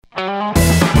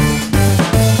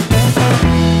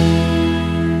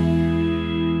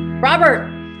Robert.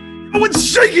 Oh, it's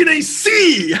shaking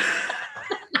AC.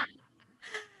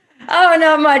 Oh,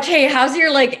 not much. Hey, how's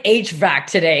your like HVAC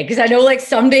today? Because I know like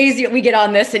some days we get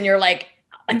on this and you're like,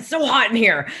 I'm so hot in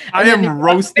here. I am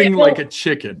roasting like a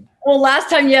chicken. Well, last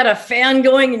time you had a fan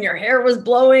going and your hair was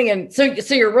blowing, and so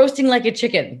you're roasting like a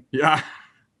chicken. Yeah.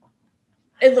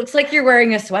 It looks like you're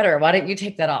wearing a sweater. Why don't you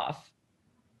take that off?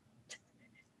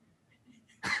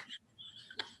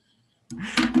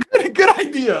 Good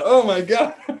idea. Oh my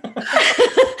god.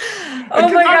 Oh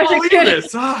my gosh!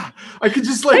 I could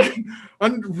just like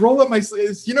roll up my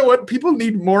sleeves. You know what? People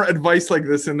need more advice like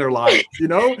this in their lives. You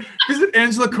know, visit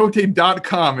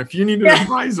angelacote.com if you need an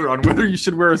advisor on whether you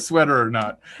should wear a sweater or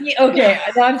not. Yeah, okay,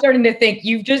 now I'm starting to think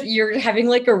you're having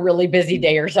like a really busy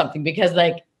day or something, because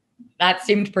like that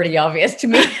seemed pretty obvious to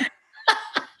me.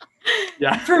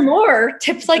 Yeah. For more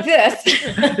tips like this.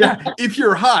 Yeah. If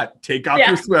you're hot, take off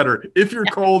your sweater. If you're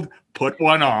cold, put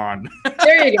one on.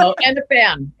 There you go. And a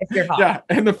fan if you're hot. Yeah,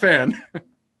 and the fan.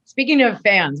 Speaking of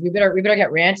fans, we better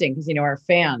get ranting, because our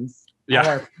fans. Yeah.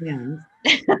 Our fans.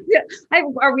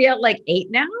 Are we at like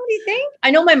 8 now, do you think?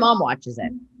 I know my mom watches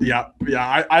it. Yeah.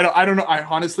 I don't know. I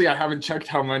honestly haven't checked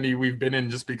how many we've been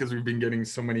in, just because we've been getting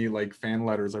so many like fan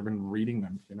letters. I've been reading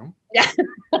them, you know? Yeah.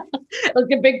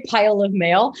 Like a big pile of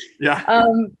mail. Yeah.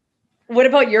 What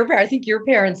about your parents? I think your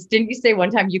parents, didn't you say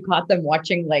one time you caught them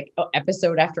watching like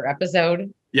episode after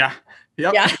episode? Yeah.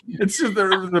 Yep. Yeah. It's just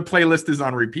the playlist is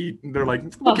on repeat. They're like,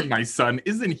 look at my son.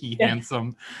 Isn't he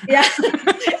handsome? Yeah.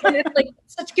 And it's like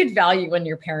such good value when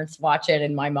your parents watch it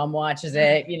and my mom watches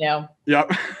it, you know?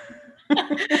 Yep.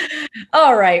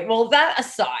 All right. Well, that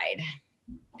aside,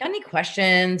 got any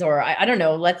questions, or I don't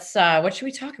know, let's, what should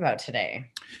we talk about today?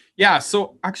 Yeah.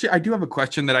 So actually, I do have a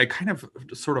question that I kind of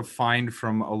sort of find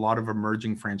from a lot of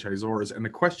emerging franchisors. And the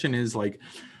question is like,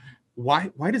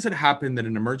 why does it happen that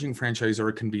an emerging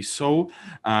franchisor can be so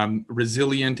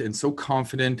resilient and so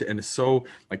confident and so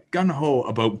like gung-ho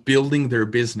about building their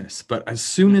business, but as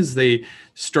soon as they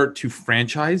start to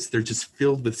franchise, they're just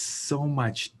filled with so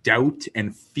much doubt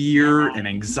and fear and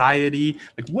anxiety?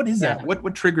 Like, what is that?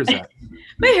 What triggers that?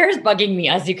 My hair is bugging me,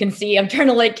 as you can see. I'm trying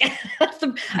to like,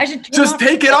 I should just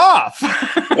take it off.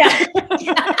 Yeah.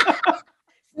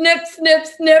 Snip, snip,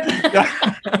 snip.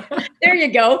 There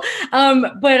you go.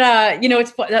 But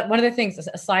it's one of the things,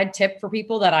 a side tip for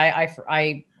people that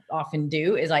I often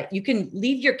do is you can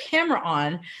leave your camera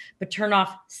on, but turn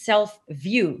off self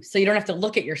view. So you don't have to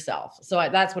look at yourself. So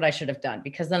that's what I should have done,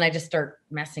 because then I just start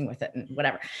messing with it and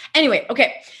whatever. Anyway.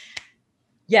 Okay.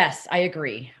 Yes, I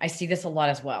agree. I see this a lot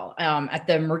as well. At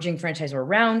the emerging franchisor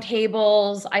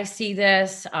roundtables, I see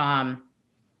this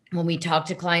when we talk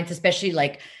to clients, especially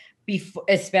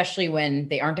when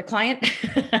they aren't a client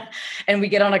and we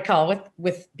get on a call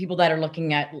with people that are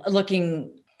looking at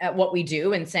what we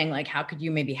do and saying like, how could you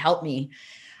maybe help me?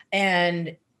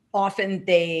 And often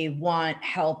they want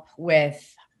help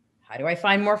with, how do I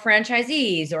find more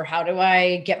franchisees, or how do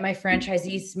I get my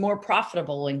franchisees more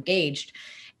profitable, engaged,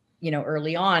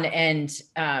 early on. And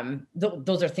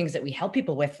those are things that we help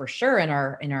people with for sure in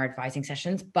our advising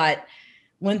sessions. But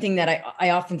one thing that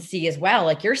I often see as well,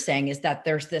 like you're saying, is that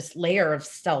there's this layer of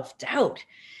self-doubt.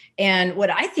 And what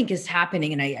I think is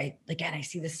happening, and I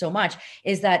see this so much,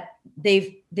 is that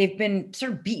they've been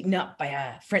sort of beaten up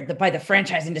by the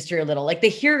franchise industry a little. Like they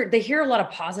hear a lot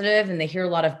of positive and they hear a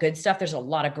lot of good stuff. There's a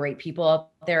lot of great people out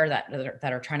there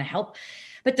that are trying to help,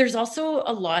 but there's also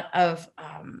a lot of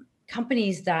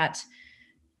companies that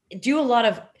do a lot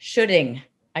of shoulding,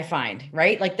 I find,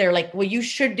 right? Like they're like, well, you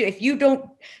should do, if you don't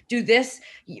do this,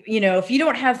 if you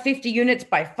don't have 50 units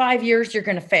by 5 years, you're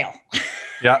going to fail.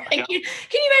 Yeah. Can you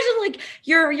imagine, like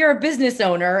you're a business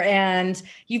owner and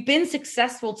you've been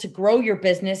successful to grow your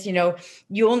business. You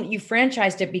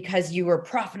franchised it because you were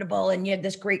profitable and you had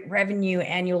this great revenue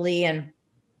annually, and,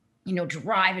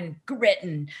 drive and grit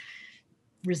and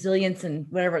resilience and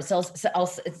whatever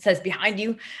else it says behind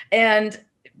you. And,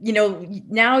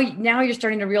 now you're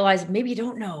starting to realize maybe you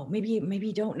don't know, maybe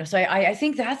you don't know. So I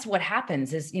think that's what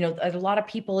happens is, a lot of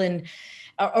people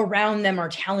around them are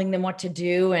telling them what to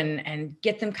do and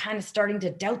get them kind of starting to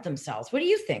doubt themselves. What do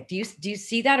you think? Do you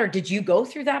see that, or did you go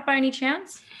through that by any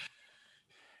chance?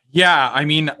 Yeah, I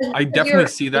mean, I definitely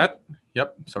see that.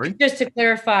 Yep. Sorry. Just to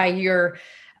clarify,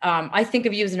 I think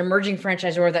of you as an emerging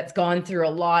franchisor that's gone through a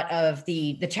lot of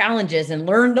the challenges and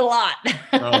learned a lot.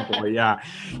 Oh boy, yeah.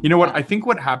 You know what? I think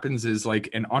what happens is like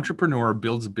an entrepreneur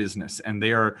builds a business and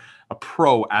they are a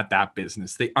pro at that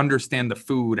business. They understand the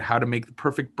food, how to make the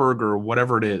perfect burger,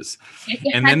 whatever it is. You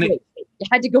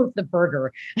had to go with the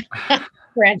burger.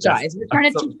 franchise. Yes. We're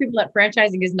trying to teach people that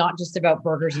franchising is not just about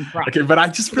burgers and fries. Okay, but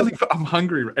I'm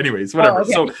hungry. Anyways, whatever. Oh,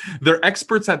 okay. So they're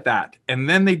experts at that. And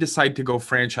then they decide to go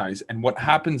franchise. And what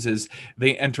happens is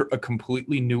they enter a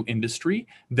completely new industry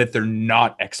that they're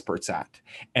not experts at.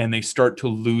 And they start to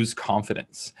lose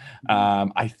confidence.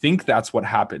 I think that's what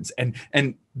happens.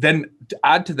 And then to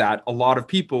add to that, a lot of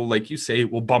people, like you say,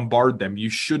 will bombard them. You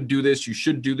should do this. You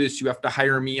should do this. You have to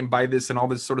hire me and buy this and all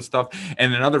this sort of stuff.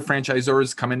 And then other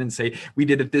franchisors come in and say, we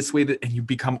did it this way. And you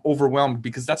become overwhelmed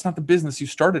because that's not the business you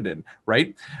started in,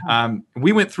 right?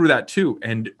 We went through that too.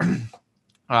 And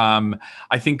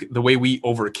I think the way we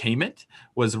overcame it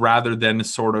was, rather than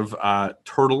sort of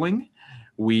turtling,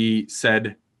 we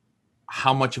said,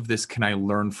 how much of this can I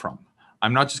learn from?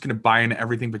 I'm not just going to buy into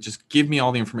everything, but just give me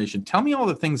all the information. Tell me all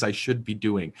the things I should be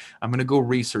doing. I'm going to go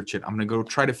research it. I'm going to go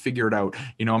try to figure it out.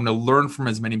 I'm going to learn from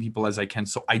as many people as I can,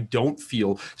 so I don't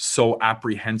feel so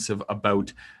apprehensive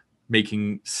about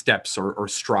making steps or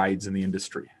strides in the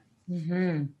industry.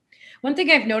 Mm-hmm. One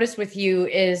thing I've noticed with you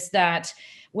is that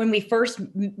when we first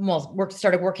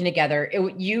started working together,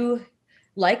 you,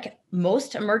 like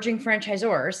most emerging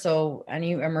franchisors, so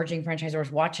any emerging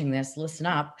franchisors watching this, listen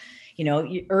up.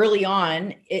 Early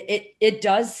on, it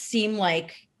does seem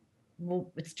like,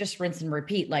 well, it's just rinse and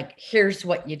repeat. Like, here's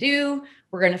what you do.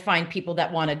 We're going to find people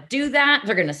that want to do that.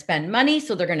 They're going to spend money.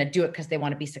 So they're going to do it because they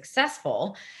want to be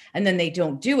successful. And then they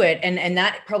don't do it. And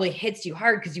that probably hits you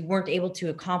hard because you weren't able to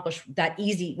accomplish that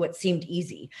what seemed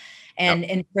easy. And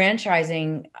in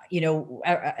franchising,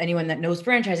 anyone that knows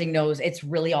franchising knows it's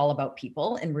really all about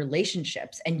people and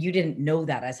relationships. And you didn't know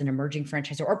that as an emerging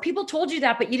franchisor, or people told you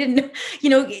that, but you didn't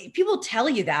know, people tell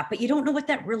you that, but you don't know what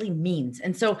that really means.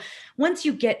 And so once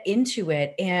you get into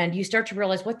it and you start to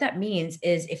realize what that means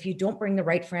is, if you don't bring the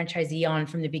right franchisee on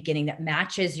from the beginning that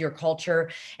matches your culture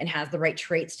and has the right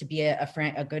traits to be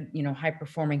a good, high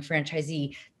performing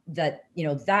franchisee,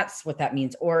 that's what that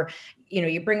means. Or,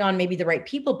 you bring on maybe the right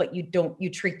people, but you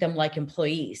treat them like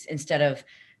employees instead of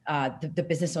the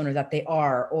business owner that they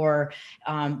are. Or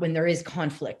when there is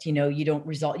conflict,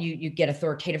 you get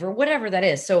authoritative or whatever that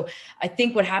is. So I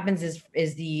think what happens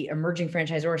is the emerging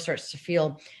franchisor starts to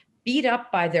feel beat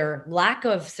up by their lack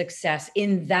of success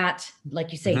in that,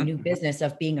 like you say, new business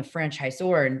of being a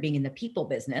franchisor and being in the people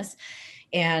business.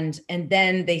 And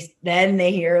then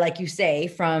they hear, like you say,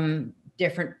 from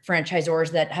different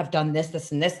franchisors that have done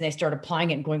this, and this, and they start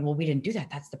applying it and going, well, we didn't do that.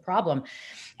 That's the problem.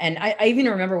 And I even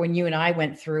remember when you and I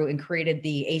went through and created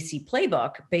the AC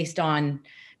playbook based on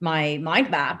my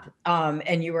mind map.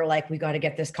 And you were like, we got to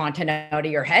get this content out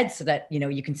of your head so that,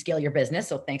 you can scale your business.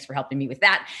 So thanks for helping me with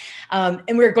that. And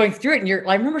we were going through it, and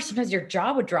I remember sometimes your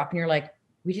jaw would drop and you're like,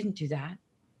 we didn't do that.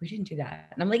 We didn't do that.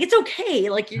 And I'm like, it's okay.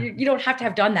 Like, you don't have to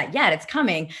have done that yet. It's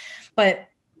coming. But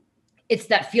it's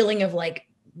that feeling of like,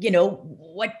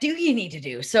 what do you need to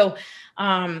do? So,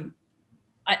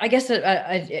 I guess,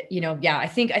 I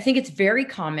think it's very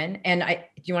common. And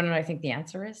do you want to know what I think the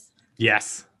answer is?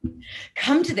 Yes.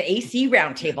 Come to the AC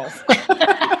roundtables.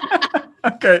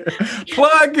 Okay.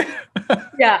 Plug.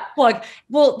 Yeah. Plug.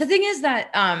 Well, the thing is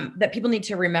that, that people need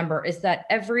to remember is that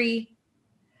it really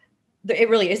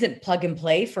isn't plug and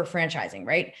play for franchising,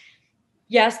 right?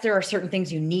 Yes, there are certain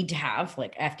things you need to have,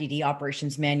 like FDD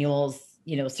operations manuals,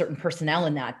 certain personnel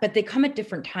in that, but they come at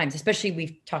different times, especially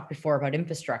we've talked before about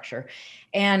infrastructure.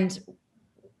 And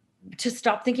to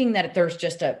stop thinking that there's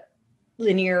just a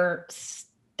linear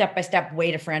step-by-step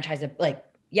way to franchise it,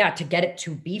 to get it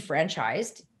to be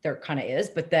franchised, there kind of is,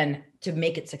 but then to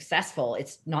make it successful,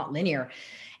 it's not linear.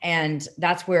 And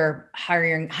that's where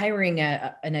hiring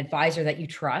an advisor that you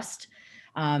trust,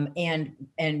 and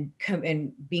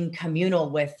being communal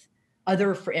with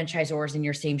other franchisors in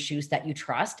your same shoes that you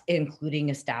trust, including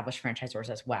established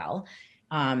franchisors as well.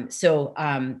 That's,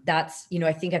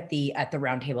 I think at the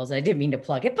roundtables, I didn't mean to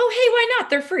plug it, but hey, why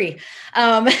not? They're free.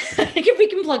 If we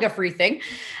can plug a free thing.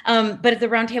 But at the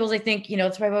roundtables, I think,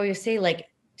 that's why I always say,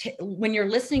 when you're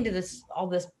listening to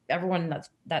everyone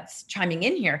that's chiming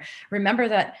in here, remember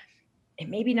that it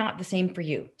may be not the same for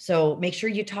you. So make sure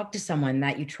you talk to someone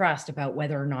that you trust about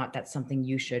whether or not that's something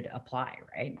you should apply.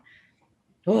 Right.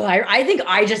 Oh, I think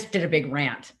I just did a big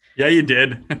rant. Yeah, you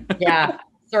did. Yeah.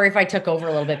 Sorry if I took over a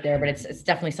little bit there, but it's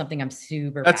definitely something I'm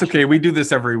super That's okay. We do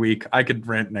this every week. I could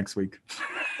rant next week.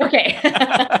 Okay.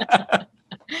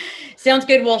 Sounds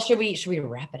good. Well, should we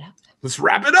wrap it up? Let's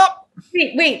wrap it up.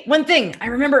 Wait, one thing. I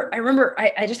remember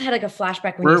I just had like a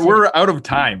flashback when we're out of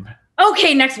time.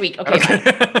 Okay, next week. Okay.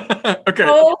 Okay.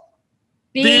 Oh,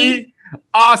 be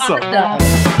awesome.